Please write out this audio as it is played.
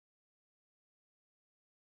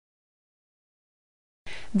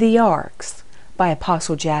The Arks by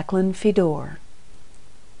Apostle Jacqueline Fedor.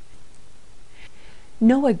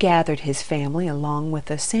 Noah gathered his family along with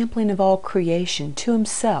a sampling of all creation to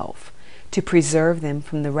himself to preserve them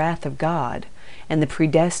from the wrath of God and the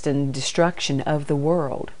predestined destruction of the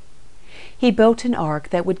world. He built an ark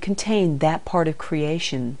that would contain that part of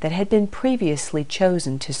creation that had been previously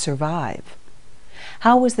chosen to survive.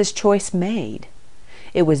 How was this choice made?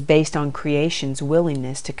 It was based on creation's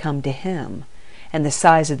willingness to come to him, and the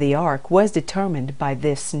size of the ark was determined by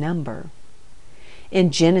this number.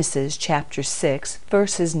 In Genesis chapter 6,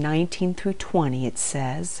 verses 19 through 20, it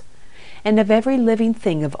says, "And of every living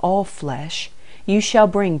thing of all flesh you shall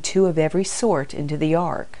bring 2 of every sort into the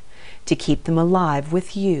ark, to keep them alive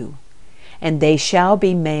with you. And they shall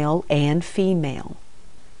be male and female.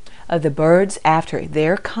 Of the birds after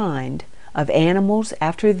their kind, of animals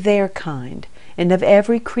after their kind, and of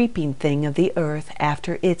every creeping thing of the earth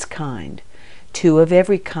after its kind. 2 of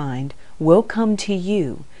every kind will come to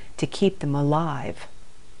you to keep them alive."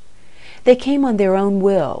 They came on their own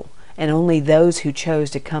will, and only those who chose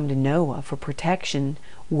to come to Noah for protection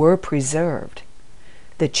were preserved.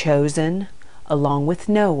 The chosen, along with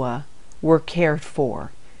Noah, were cared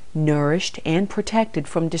for, nourished and protected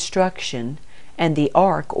from destruction, and the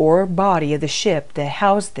ark or body of the ship that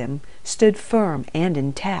housed them stood firm and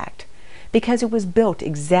intact, because it was built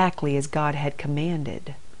exactly as God had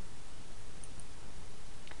commanded.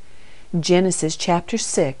 Genesis chapter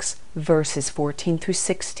 6, verses 14 through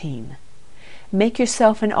 16. "Make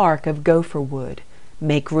yourself an ark of gopher wood.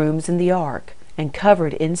 Make rooms in the ark, and cover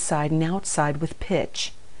it inside and outside with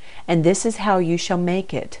pitch. And this is how you shall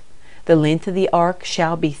make it. The length of the ark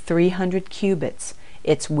shall be 300 cubits,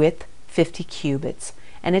 its width 50 cubits,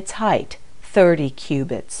 and its height 30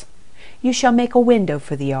 cubits. You shall make a window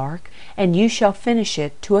for the ark, and you shall finish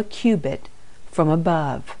it to a cubit from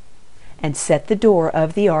above, and set the door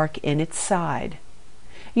of the ark in its side.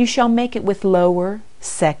 You shall make it with lower,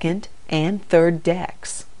 second, and third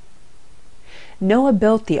decks." Noah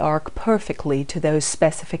built the ark perfectly to those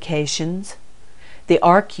specifications. The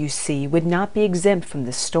ark, you see, would not be exempt from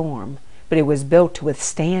the storm, but it was built to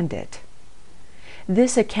withstand it.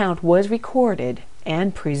 This account was recorded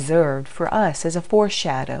and preserved for us as a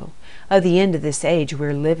foreshadow of the end of this age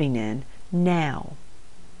we're living in now.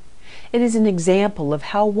 It is an example of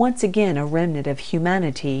how once again a remnant of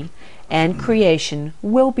humanity and creation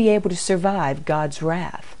will be able to survive God's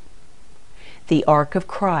wrath. The Ark of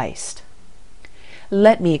Christ.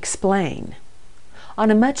 Let me explain.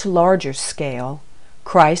 On a much larger scale,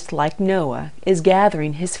 Christ, like Noah, is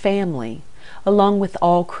gathering his family, along with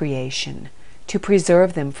all creation, to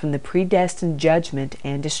preserve them from the predestined judgment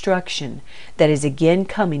and destruction that is again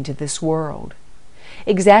coming to this world.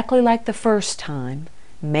 Exactly like the first time,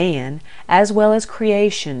 man, as well as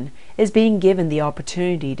creation, is being given the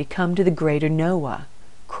opportunity to come to the greater Noah,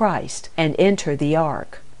 Christ, and enter the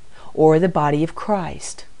ark, or the body of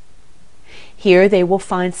Christ. Here they will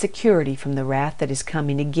find security from the wrath that is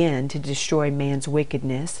coming again to destroy man's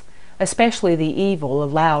wickedness, especially the evil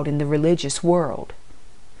allowed in the religious world.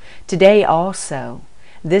 Today also,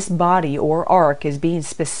 this body or ark is being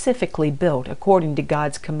specifically built according to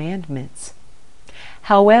God's commandments.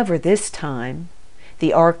 However, this time,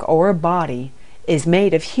 the ark or body is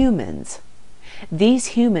made of humans.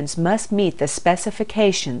 These humans must meet the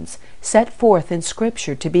specifications set forth in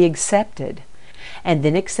Scripture to be accepted, and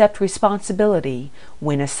then accept responsibility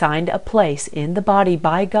when assigned a place in the body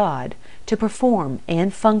by God to perform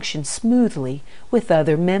and function smoothly with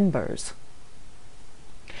other members.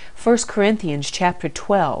 1 Corinthians chapter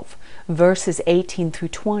 12, verses 18 through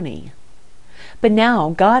 20. "But now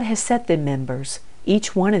God has set the members,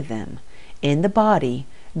 each one of them, in the body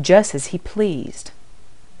just as he pleased.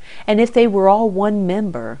 And if they were all one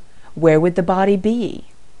member, where would the body be?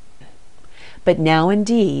 But now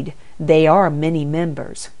indeed they are many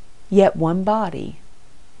members, yet one body.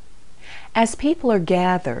 As people are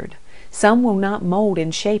gathered, some will not mold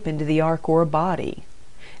and shape into the ark or body.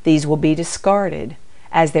 These will be discarded,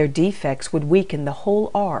 as their defects would weaken the whole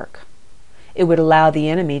ark. It would allow the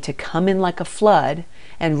enemy to come in like a flood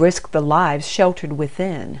and risk the lives sheltered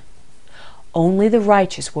within. Only the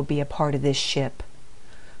righteous will be a part of this ship.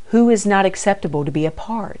 Who is not acceptable to be a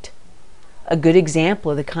part? A good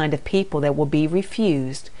example of the kind of people that will be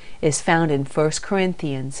refused is found in 1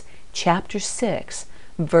 Corinthians chapter 6,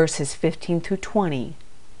 verses 15 through 20,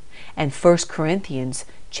 and 1 Corinthians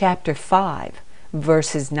chapter 5,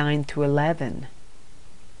 verses 9 through 11.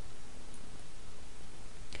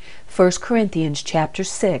 1 Corinthians chapter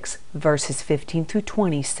 6, verses 15 through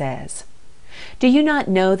 20 says, "Do you not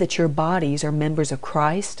know that your bodies are members of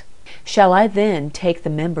Christ? Shall I then take the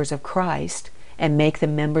members of Christ and make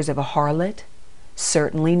them members of a harlot?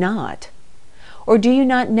 Certainly not. Or do you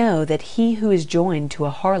not know that he who is joined to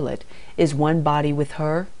a harlot is one body with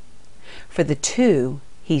her? For the two,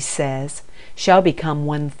 he says, shall become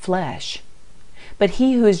one flesh. But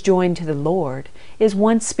he who is joined to the Lord is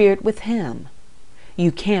one spirit with him.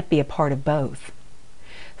 You can't be a part of both.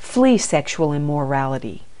 Flee sexual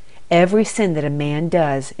immorality. Every sin that a man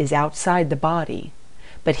does is outside the body,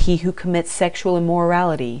 but he who commits sexual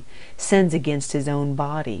immorality sins against his own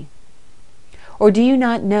body. Or do you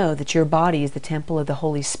not know that your body is the temple of the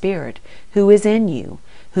Holy Spirit, who is in you,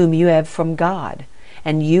 whom you have from God,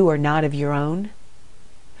 and you are not of your own?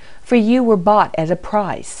 For you were bought at a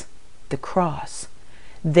price, the cross.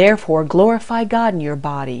 Therefore glorify God in your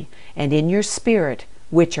body and in your spirit,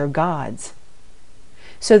 which are God's.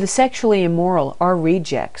 So the sexually immoral are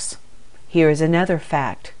rejects. Here is another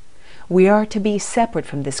fact. We are to be separate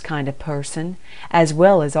from this kind of person, as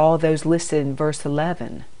well as all those listed in verse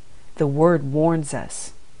 11. The Word warns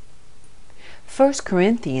us. 1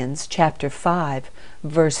 Corinthians chapter 5,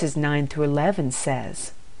 verses 9 through 11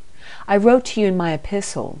 says, I wrote to you in my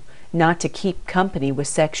epistle not to keep company with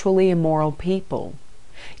sexually immoral people.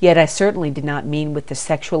 Yet I certainly did not mean with the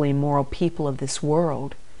sexually immoral people of this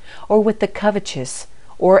world, or with the covetous,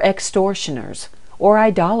 or extortioners, or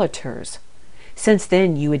idolaters, since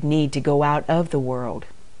then you would need to go out of the world.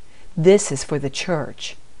 This is for the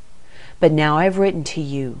church. But now I have written to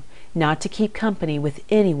you not to keep company with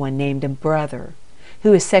anyone named a brother,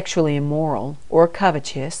 who is sexually immoral, or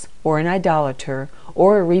covetous, or an idolater,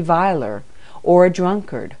 or a reviler, or a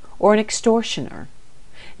drunkard, or an extortioner,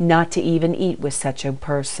 not to even eat with such a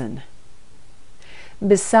person.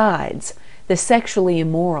 Besides, the sexually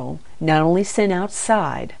immoral not only sin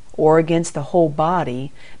outside, or against the whole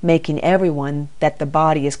body, making everyone that the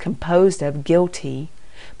body is composed of guilty,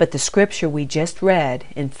 but the scripture we just read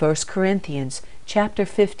in 1 Corinthians chapter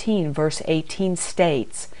 15 verse 18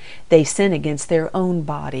 states, they sin against their own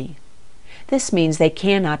body. This means they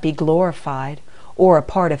cannot be glorified, or a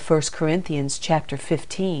part of 1 Corinthians chapter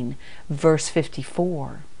 15 verse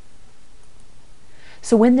 54.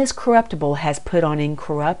 So when this corruptible has put on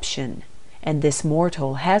incorruption, and this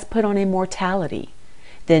mortal has put on immortality,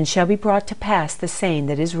 then shall be brought to pass the saying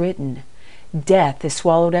that is written, Death is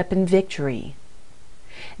swallowed up in victory.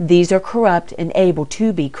 These are corrupt and able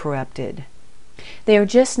to be corrupted. They are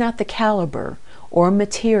just not the caliber or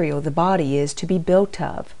material the body is to be built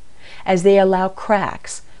of, as they allow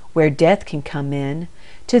cracks where death can come in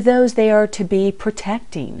to those they are to be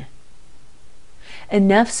protecting.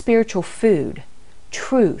 Enough spiritual food,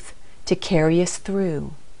 truth, to carry us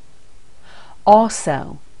through.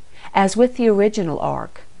 Also, as with the original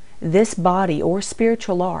ark, this body or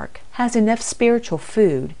spiritual ark has enough spiritual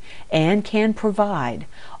food and can provide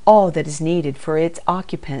all that is needed for its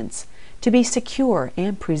occupants to be secure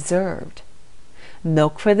and preserved.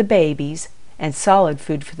 Milk for the babies and solid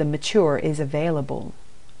food for the mature is available.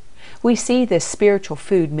 We see this spiritual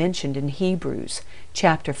food mentioned in Hebrews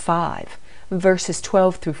chapter 5, verses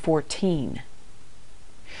 12 through 14.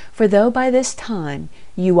 For though by this time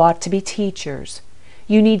you ought to be teachers,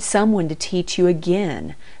 you need someone to teach you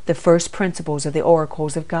again the first principles of the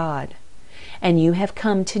oracles of God, and you have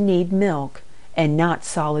come to need milk and not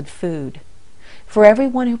solid food. For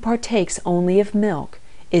everyone who partakes only of milk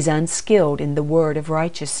is unskilled in the word of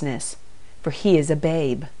righteousness, for he is a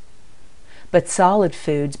babe. But solid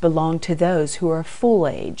foods belong to those who are full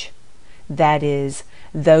age, that is,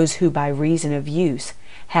 those who by reason of use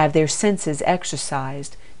have their senses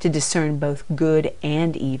exercised to discern both good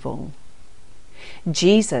and evil.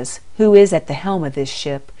 Jesus, who is at the helm of this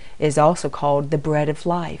ship, is also called the bread of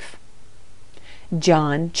life.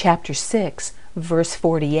 John chapter 6, verse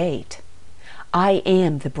 48. I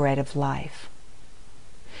am the bread of life.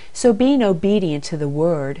 So being obedient to the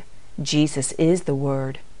Word, Jesus is the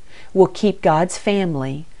Word, will keep God's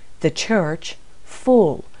family, the church,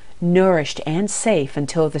 full, nourished, and safe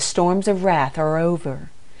until the storms of wrath are over,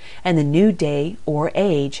 and the new day or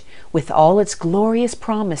age, with all its glorious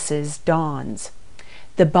promises, dawns.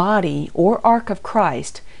 The body or ark of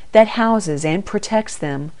Christ that houses and protects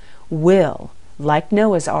them will, like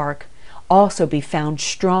Noah's ark, also be found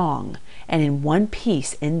strong and in one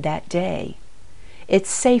piece in that day. It's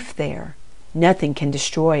safe there. Nothing can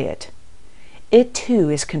destroy it. It too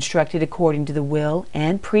is constructed according to the will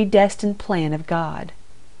and predestined plan of God.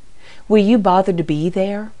 Will you bother to be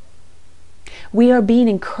there? We are being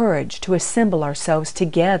encouraged to assemble ourselves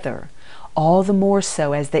together, all the more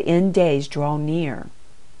so as the end days draw near.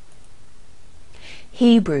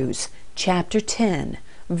 Hebrews chapter 10,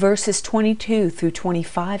 verses 22 through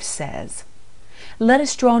 25 says, Let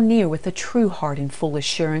us draw near with a true heart and full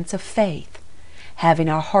assurance of faith, having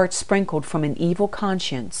our hearts sprinkled from an evil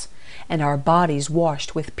conscience, and our bodies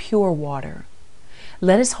washed with pure water.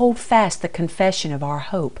 Let us hold fast the confession of our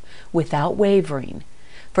hope without wavering,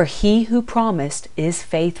 for he who promised is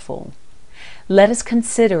faithful. Let us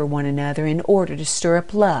consider one another in order to stir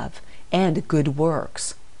up love and good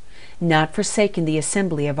works, not forsaking the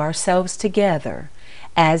assembly of ourselves together,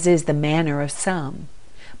 as is the manner of some,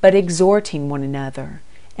 but exhorting one another,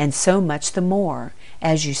 and so much the more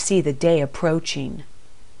as you see the day approaching.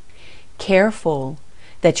 Careful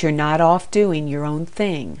that you're not off doing your own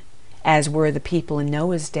thing, as were the people in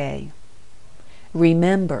Noah's day.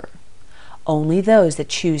 Remember, only those that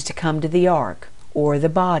choose to come to the ark, or the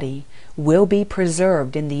body, will be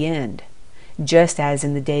preserved in the end, just as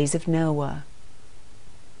in the days of Noah.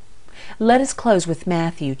 Let us close with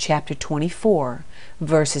Matthew chapter 24,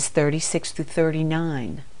 verses 36 through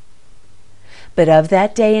 39. But of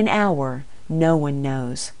that day and hour no one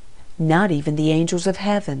knows, not even the angels of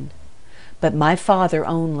heaven, but my Father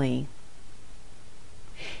only.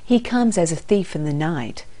 He comes as a thief in the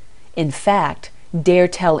night. In fact, dare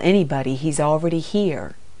tell anybody he's already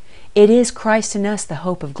here. It is Christ in us, the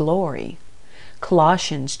hope of glory.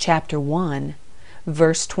 Colossians chapter 1,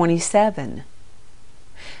 verse 27.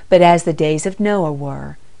 But as the days of Noah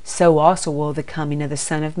were, so also will the coming of the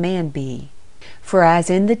Son of Man be. For as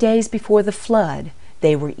in the days before the flood,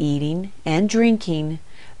 they were eating and drinking,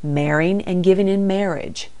 marrying and giving in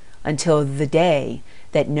marriage, until the day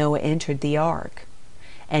that Noah entered the ark,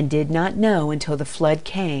 and did not know until the flood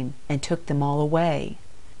came and took them all away.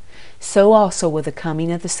 So also will the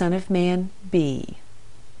coming of the Son of Man be.